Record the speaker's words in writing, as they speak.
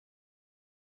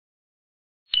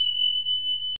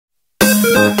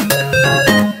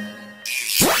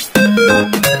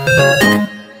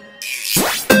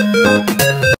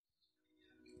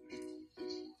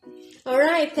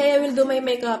Alright, I will do my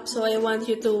makeup. So I want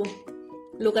you to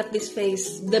look at this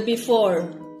face. The before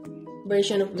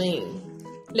version of me.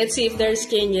 Let's see if there's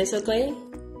changes, okay?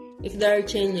 If there are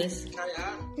changes.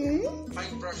 My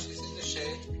brush is in the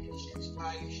shade.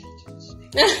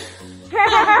 I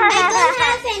don't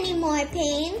have any more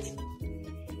paint.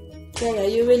 Yeah,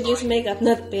 you will use makeup,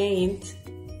 not paint.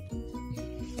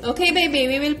 Okay, baby,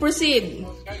 we will proceed.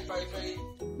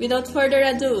 Without further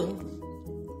ado.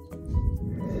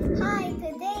 Hi,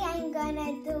 today I'm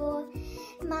gonna do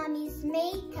Mommy's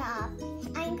makeup.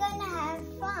 I'm gonna have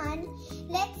fun.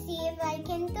 Let's see if I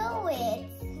can do it.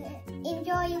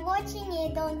 Enjoy watching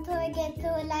it. Don't forget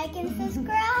to like and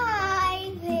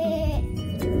subscribe.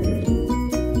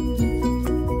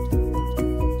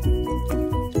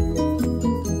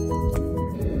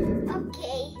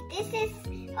 Okay, this is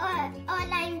all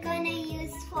I'm gonna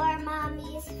use for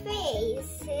Mommy's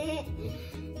face.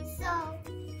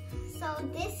 So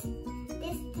this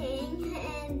thing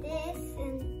and this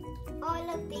and all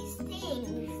of these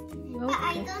things. Okay. But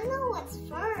I don't know what's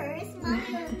first.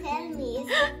 Mommy will tell me.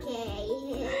 It's okay.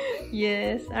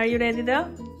 Yes. Are you ready though?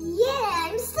 Yeah,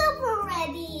 I'm super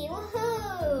ready.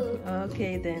 Woohoo!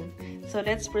 Okay then. So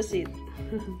let's proceed. I'm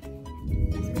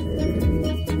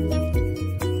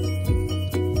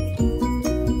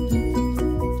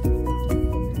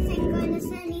gonna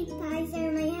sanitize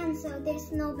my hands so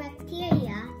there's no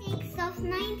bacteria. Takes off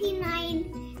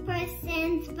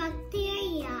 99%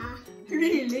 bacteria.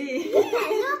 Really? Yeah,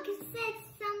 look, it says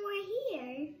somewhere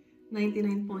here.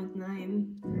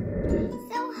 99.9.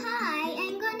 So hi,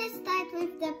 I'm gonna start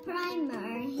with the primer.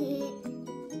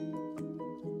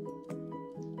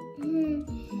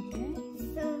 Okay.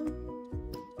 So,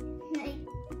 like,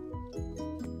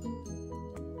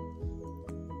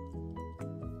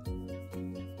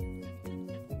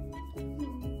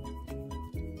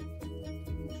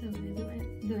 So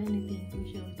do anything to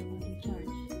show the one in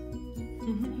charge.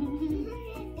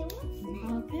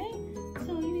 Okay.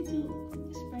 So you need to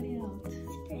spread it out.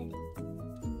 spread.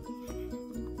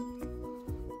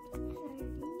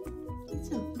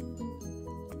 It's okay.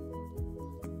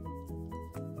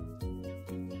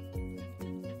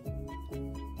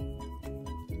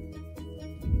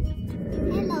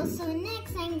 Hello, so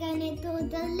next I'm gonna do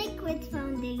the liquid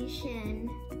foundation.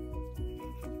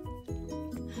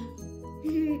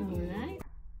 Alright.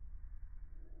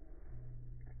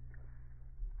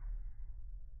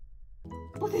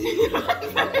 Put it in your hand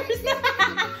first.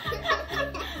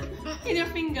 In your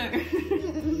finger.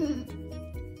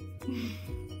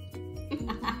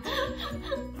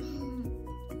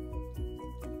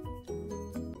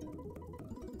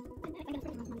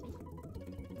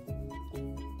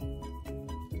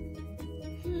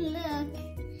 Look,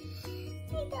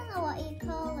 I don't know what you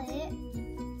call it.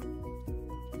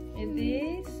 It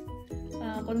is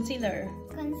concealer.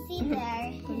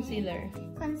 Concealer. Concealer.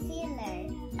 Concealer.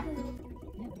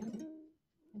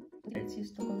 Let's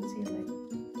use to conceal it.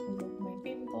 Remove my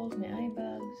pimples, my eye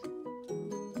bags.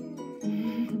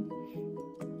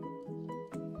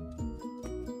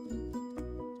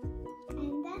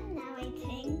 I'm done now, I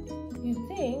think. You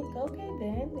think? Okay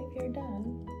then, if you're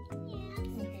done.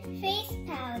 Yeah. Face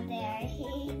powder.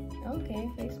 Okay,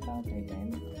 face powder then.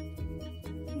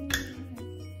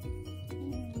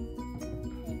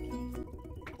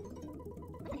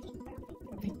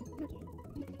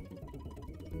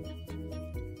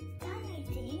 Done, I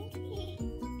think.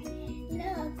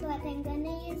 Look what I'm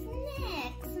gonna use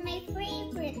next. My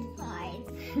favorite part.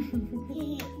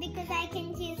 Because I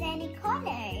can choose any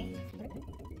color.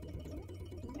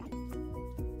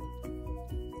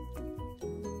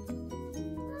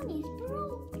 Mommy's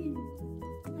broken.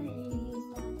 I use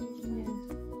that as well.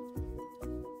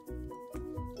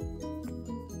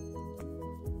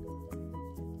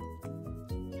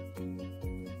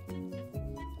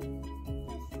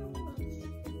 There's so much.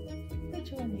 Which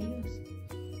one do you use?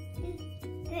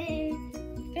 There.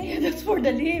 Hey, that's for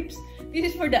the lips. This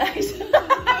is for the eyes.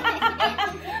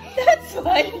 That's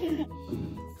fine.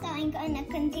 So I'm gonna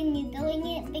continue doing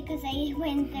it because I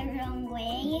went the wrong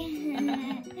way.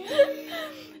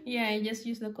 Yeah, I just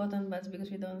use the cotton buds because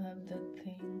we don't have that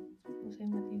thing. So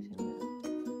I'm not using that.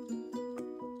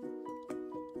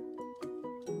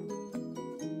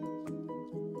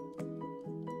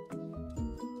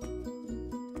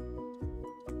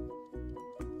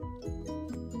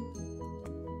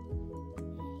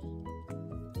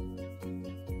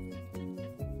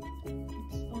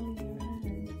 It's all in your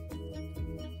hands.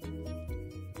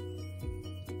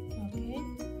 Okay.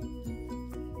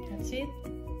 That's it.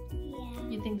 Yeah.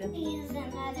 you think that? Use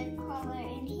another color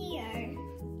in here.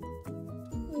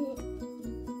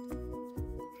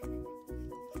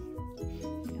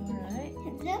 Alright.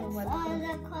 Looks all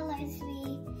the colors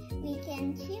we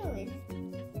can choose.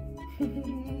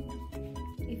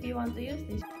 If you want to use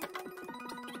this.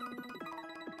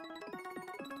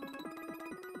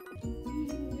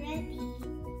 Ready.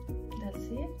 That's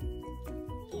it.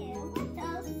 Yeah, what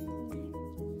else?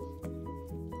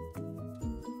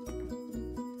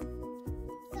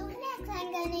 So next I'm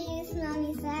gonna use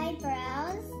Mommy's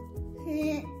eyebrows. I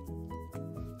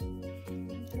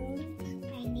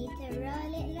need to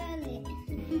roll it.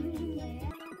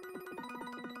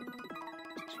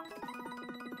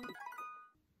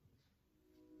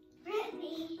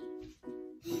 Ready.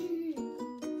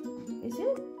 Is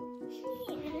it?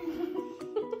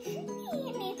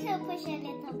 You need to push a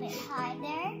little bit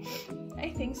harder. I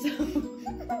think so.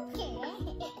 Okay.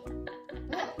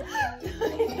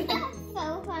 That's so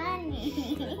funny.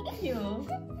 You.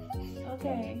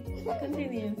 Okay.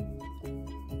 Continue.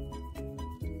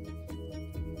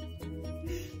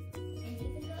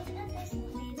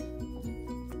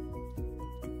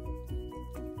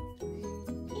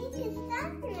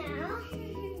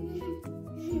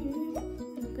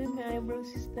 Okay, my eyebrows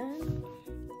is done.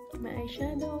 My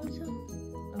eyeshadow also.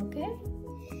 Okay.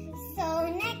 So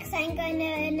next I'm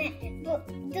gonna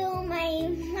do my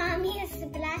mommy's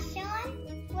blush on.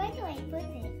 Where do I put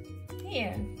it?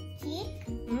 Here. Cheek?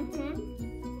 Mm-hmm.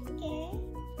 Okay.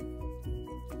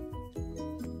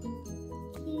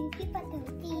 Cutie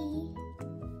patootie.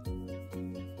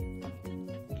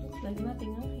 Looks like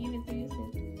nothing, huh? You need to use it.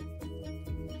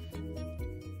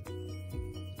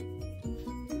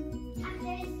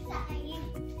 Other side.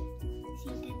 See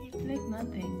the difference? Like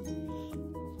nothing.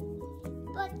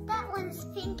 But that one's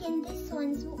pink and this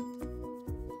one's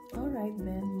Alright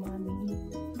then, mommy.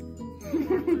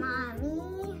 mommy.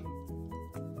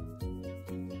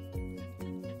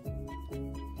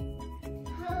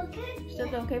 Oh, good. Is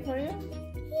that okay for you?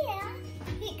 Yeah,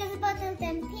 because both of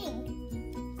them pink.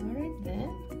 Alright then.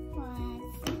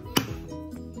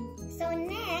 So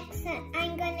next,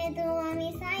 I'm gonna do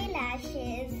mommy's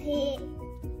eyelashes.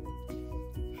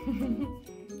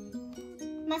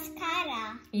 Mascara.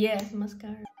 Yes,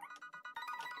 mascara.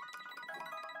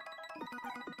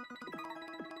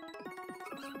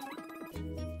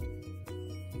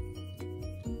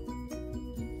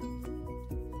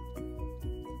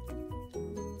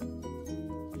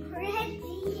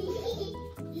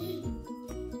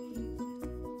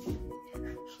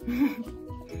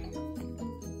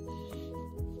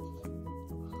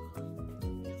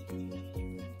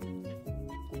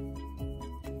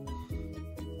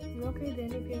 Okay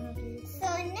then, if you're happy. So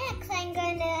next, I'm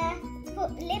gonna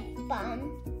put lip balm.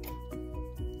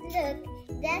 Look,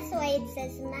 that's why it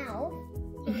says mouth.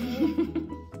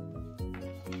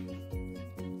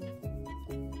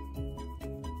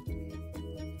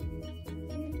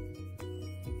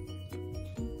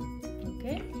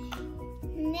 Okay.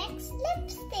 Next,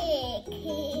 lipstick.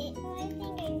 Oh, I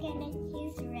think I'm gonna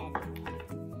use red.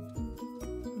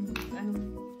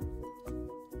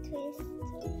 Twist.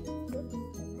 Oops.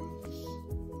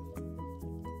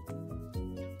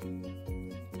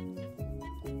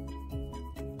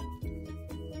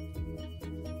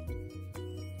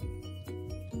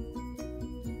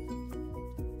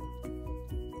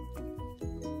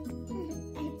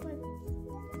 I put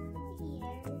here.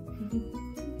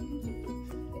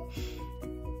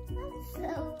 That's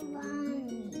so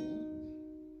funny.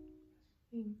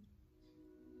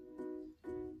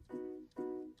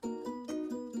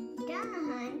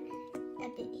 Done.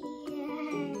 Got it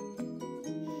here.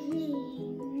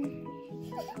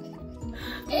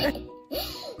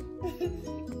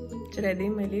 Should I do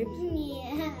my lips?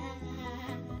 Yeah.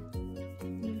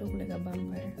 You look like a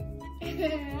vampire.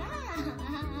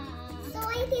 So I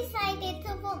decided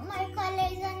to put more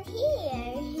colors on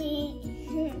here.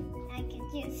 I could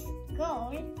use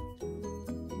gold.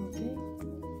 Okay.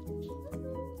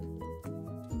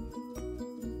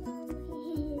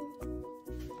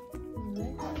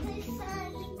 Alright. Other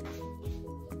side.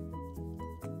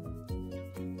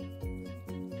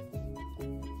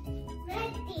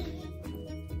 Ready.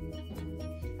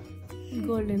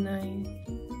 Golden eye.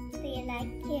 Do you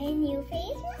like your new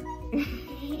face?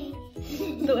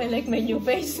 Do I like my new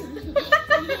face?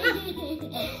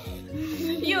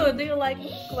 Do you like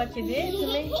what you did to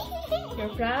me?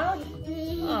 You're proud?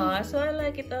 Oh, so I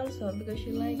like it also because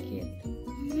you like it.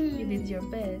 You did your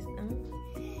best, huh?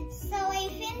 So I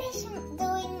finished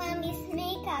doing mommy's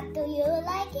makeup. Do you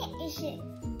like it? Is it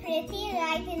pretty?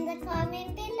 Write in the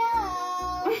comment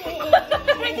below.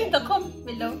 Write in the comment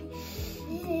below.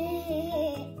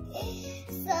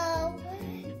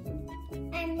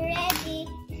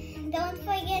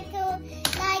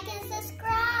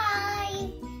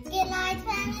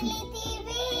 Family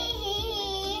TV.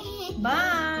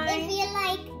 Bye. If you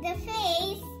like the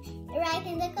face, write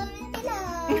in the comment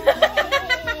below.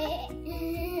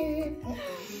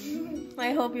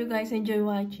 I hope you guys enjoy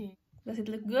watching. Does it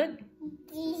look good?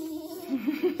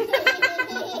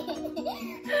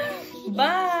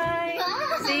 Bye.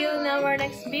 Bye. See you in our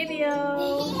next video.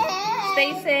 Yeah.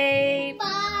 Stay safe.